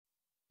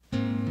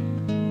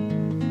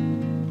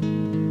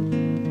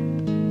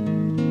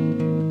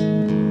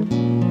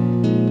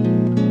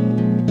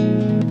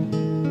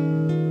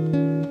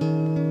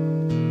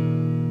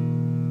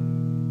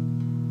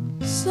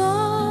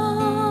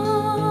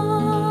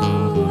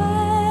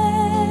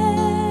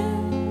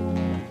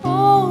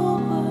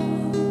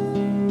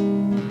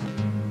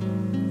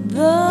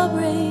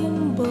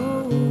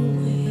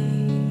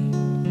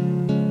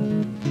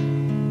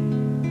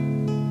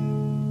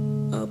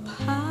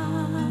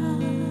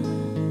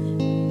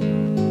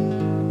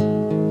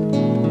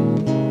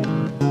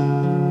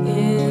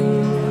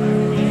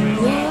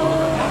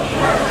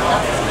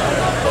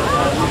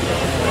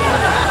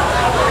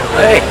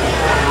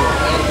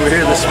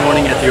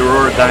morning at the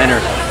Aurora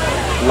Diner,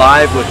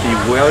 live with the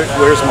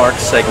Where's Mark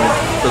segment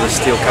for the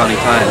Steele County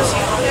Times.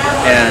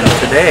 And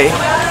today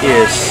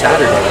is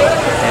Saturday,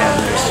 and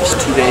there's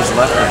just 2 days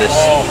left of this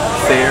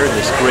fair,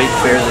 this great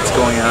fair that's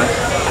going on,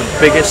 the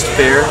biggest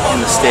fair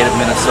in the state of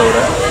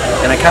Minnesota.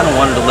 And I kind of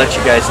wanted to let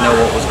you guys know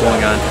what was going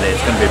on today.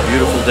 It's going to be a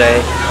beautiful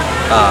day.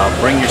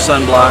 Bring your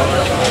sunblock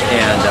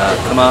and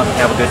come out and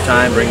have a good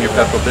time. Bring your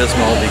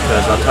Pepto-Bismol,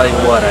 because I'll tell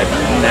you what, I've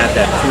eaten at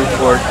that food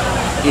court.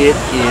 It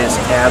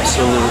is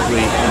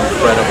absolutely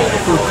incredible.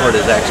 The food court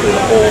is actually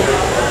the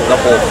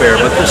whole fair.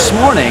 But this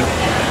morning,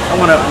 I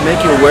want to make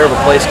you aware of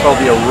a place called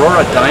the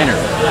Aurora Diner.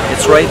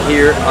 It's right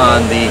here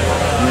on the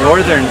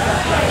northern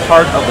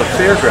part of the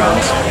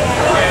fairgrounds,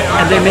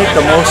 and they make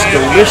the most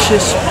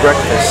delicious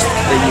breakfast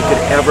that you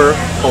could ever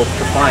hope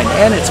to find.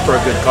 And it's for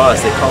a good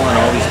cause. They call in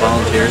all these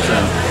volunteers,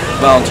 and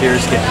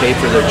volunteers get paid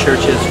for their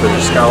churches, for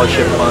their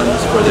scholarship funds,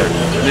 for their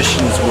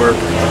missions work.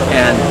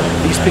 And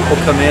these people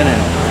come in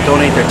and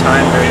donate their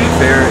time during the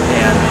fair,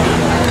 and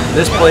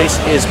this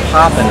place is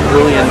popping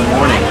early in the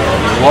morning.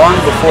 Long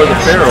before the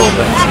fair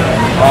opens,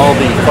 all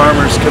the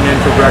farmers come in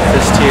for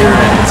breakfast here,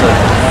 and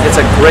it's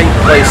a great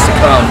place to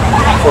come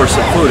for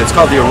some food. It's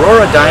called the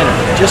Aurora Diner,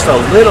 just a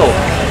little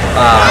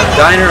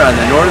diner on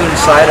the northern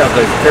side of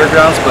the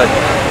fairgrounds, but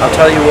I'll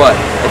tell you what,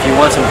 if you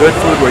want some good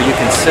food where you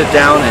can sit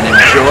down and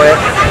enjoy it,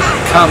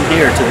 come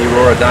here to the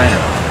Aurora Diner.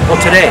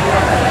 Well, today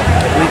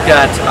we've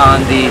got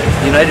on the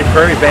United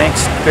Prairie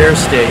Banks Fair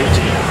stage,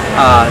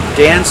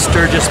 Dan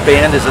Sturgis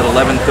Band is at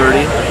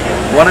 11:30.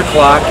 1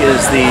 o'clock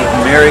is the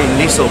Mary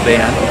Niesel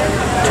Band.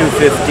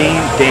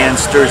 2:15, Dan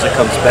Sturza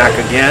comes back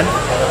again.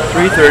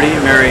 3:30,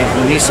 Mary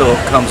Niesel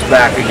comes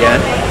back again.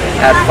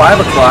 At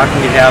 5 o'clock,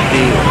 we have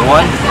the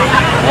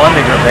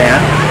Waniger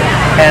Band.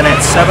 And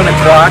at 7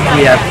 o'clock,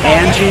 we have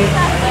Angie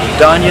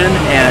Dunyan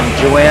and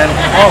Joanne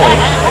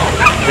Hawley.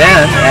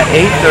 Then at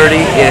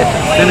 8:30, it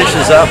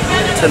finishes up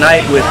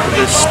tonight with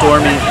the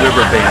Stormy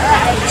River Band.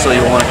 So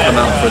you'll want to come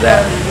out for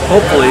that.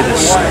 Hopefully the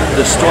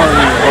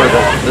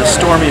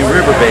Stormy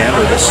River Band,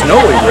 or the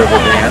Snowy River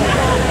Band,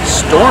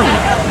 Stormy,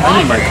 I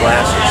need my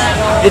glasses.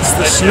 It's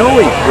the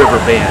Snowy River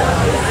Band.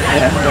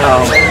 And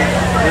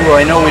well,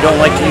 I know we don't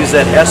like to use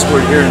that S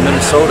word here in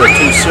Minnesota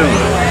too soon,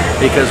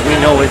 because we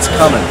know it's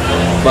coming.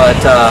 But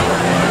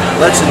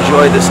let's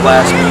enjoy this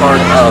last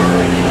part of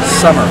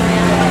summer.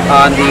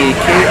 On the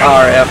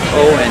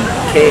KRFO and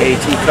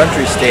KAT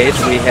Country stage,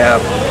 we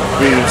have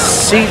the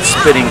seed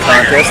spitting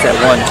contest at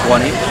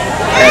 1:20.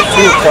 At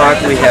 2 o'clock,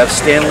 we have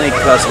Stanley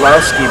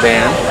Kozlowski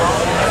Band.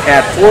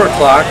 At 4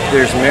 o'clock,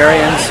 there's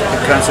Marion's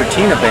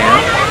Concertina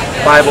Band.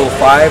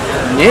 5:05,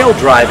 nail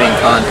driving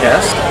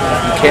contest.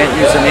 You can't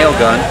use a nail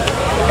gun.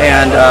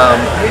 And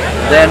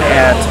then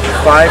at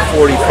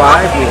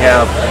 5:45, we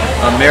have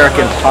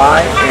American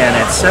Pie, and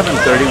at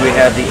 7:30 we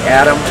have the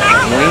Adam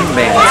Wayne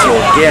Band. So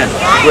again,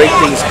 great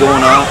things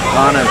going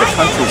on at the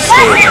country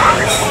stage.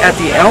 At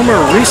the Elmer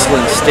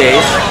Riesling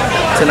stage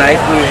tonight,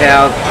 we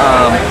have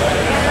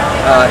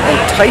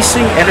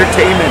enticing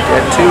entertainment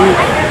at 2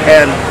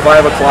 and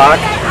 5 o'clock,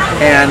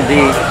 and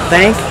the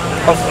Thank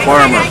a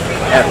Farmer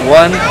at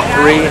 1,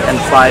 3, and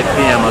 5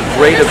 p.m. A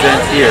great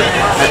event here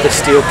at the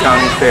Steele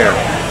County Fair.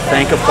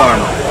 Thank a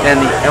Farmer.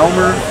 And the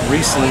Elmer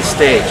Riesling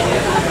stage.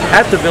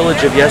 At the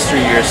Village of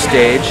Yesteryear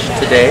stage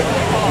today,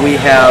 we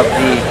have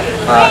the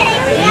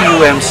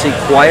EUMC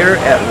Choir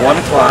at 1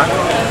 o'clock.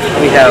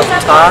 We have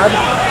Todd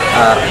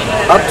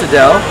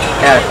Uptedell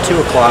at 2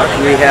 o'clock.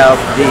 We have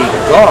the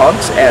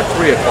Gogs at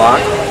 3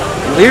 o'clock.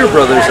 Lear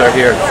Brothers are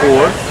here at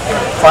 4.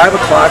 5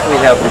 o'clock we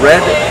have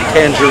Red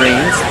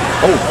Tangerines.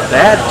 Oh,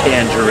 Bad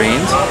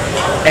Tangerines.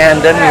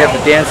 And then we have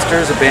the Dan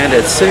Sturza Band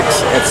at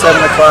 6. At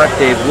 7 o'clock,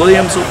 Dave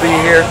Williams will be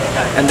here.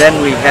 And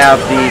then we have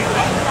the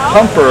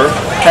Pumper,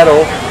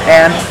 Pedal,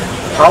 and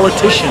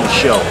Politician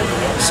Show.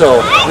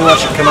 So we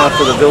want you to come out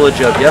for the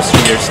Village of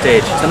Yesteryear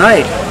stage.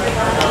 Tonight,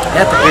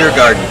 at the Beer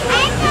Garden,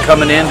 you're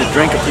coming in to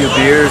drink a few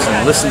beers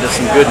and listen to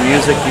some good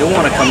music. You'll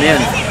want to come in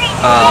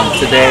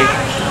today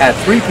at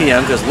 3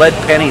 p.m. because Lead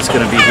Penny's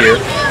going to be here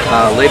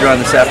later on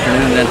this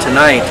afternoon. And then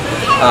tonight,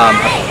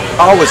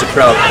 always a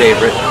crowd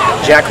favorite,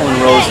 Jacqueline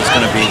Rose is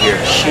going to be here.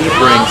 She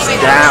brings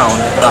down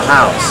the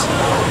house,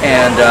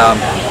 and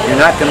you're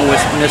not going to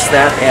miss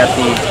that at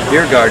the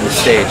Beer Garden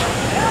stage.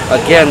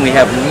 Again, we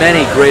have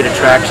many great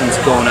attractions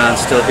going on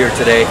still here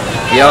today.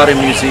 The Auto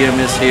Museum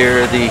is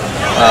here. The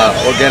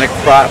Organic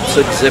Crops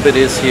exhibit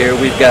is here.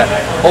 We've got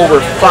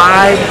over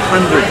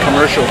 500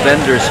 commercial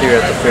vendors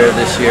here at the fair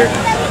this year.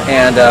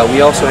 And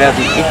we also have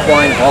the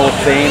Equine Hall of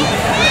Fame,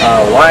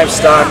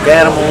 livestock,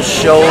 animals,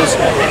 shows.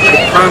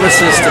 It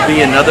promises to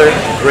be another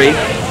great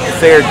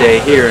fair day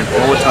here in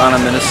Owatonna,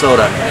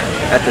 Minnesota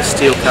at the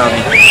Steele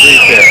County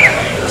Free Fair.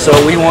 So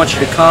we want you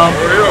to come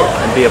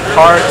and be a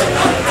part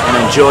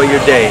and enjoy your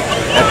day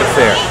at the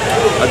fair.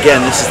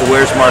 Again, this is the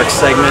Where's Mark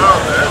segment,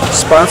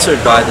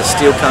 sponsored by the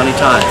Steele County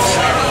Times.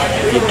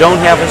 If you don't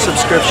have a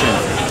subscription,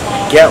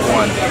 get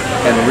one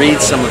and read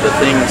some of the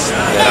things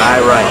that I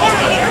write.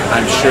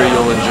 I'm sure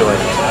you'll enjoy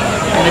it.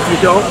 And if you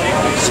don't,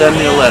 send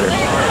me a letter.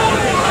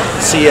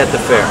 See you at the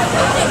fair.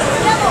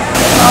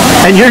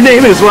 And your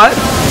name is what?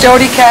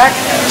 Jody Keck.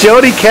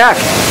 Jody Keck.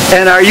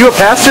 And are you a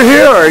pastor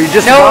here, or are you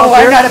just a No,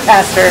 volunteer? I'm not a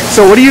pastor.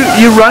 So what do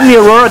you run the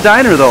Aurora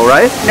Diner though,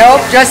 right?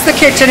 Nope, just the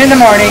kitchen in the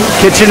morning.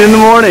 Kitchen in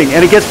the morning, and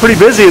it gets pretty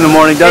busy in the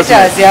morning, doesn't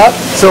it? It does, yep.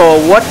 So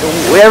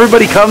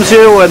everybody comes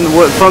here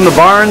from the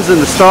barns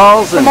and the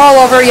stalls? And from all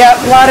over, yeah.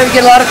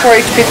 Get a lot of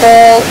 4-H people,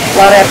 a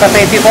lot of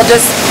FFA people,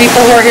 just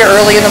people who are here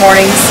early in the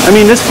mornings. I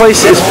mean, this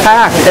place is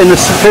packed, and the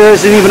fair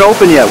isn't even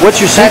open yet.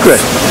 What's your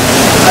secret?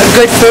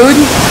 Good food,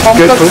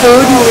 home-cooked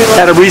food.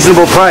 At a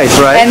reasonable price,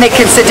 right? And they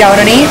can sit down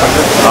and eat.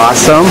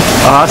 Awesome,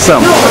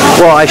 awesome.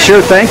 Well, I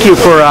sure thank you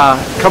for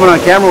coming on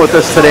camera with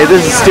us today.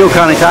 This is Steele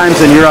County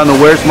Times, and you're on the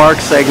Where's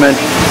Mark segment,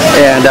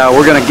 and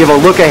we're going to give a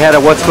look ahead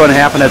of what's going to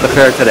happen at the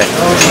fair today.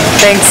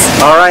 Thanks.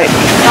 All right,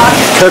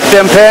 cook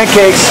them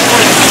pancakes.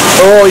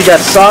 Oh, you got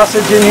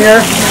sausage in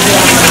here.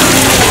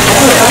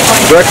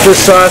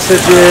 Breakfast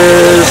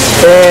sausages,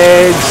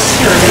 eggs.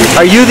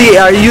 Are you the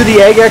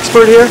egg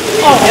expert here?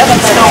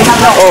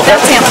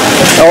 That's him.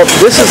 Oh,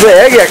 this is the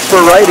egg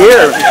expert right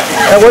here.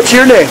 And what's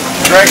your name?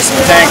 Greg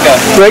Spatanka.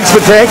 Greg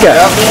Spatanka.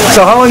 Yep.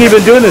 So how long have you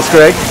been doing this,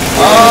 Greg?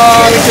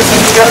 Just a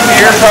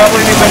year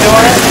probably we've been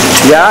doing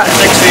it. Yeah.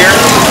 6 years.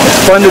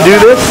 It's fun to do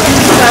this.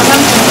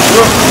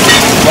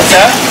 What's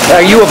that?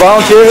 Are you a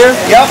volunteer here?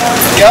 Yep.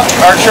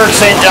 Our church,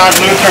 St. John's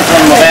Lutheran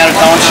from Havana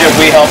Township,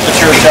 we help the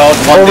church out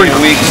one day a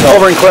week. So.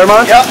 Over in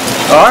Claremont? Yep.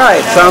 All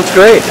right, sounds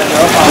great.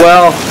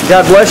 Well,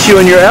 God bless you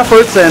in your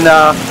efforts and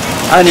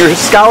on your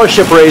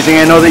scholarship raising.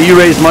 I know that you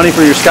raise money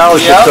for your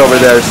scholarships over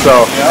there.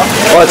 So,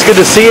 well, it's good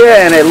to see you,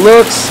 and it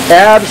looks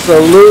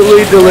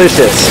absolutely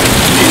delicious.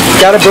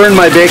 Got to burn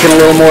my bacon a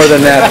little more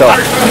than that, though.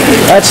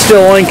 That's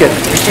still Lincoln.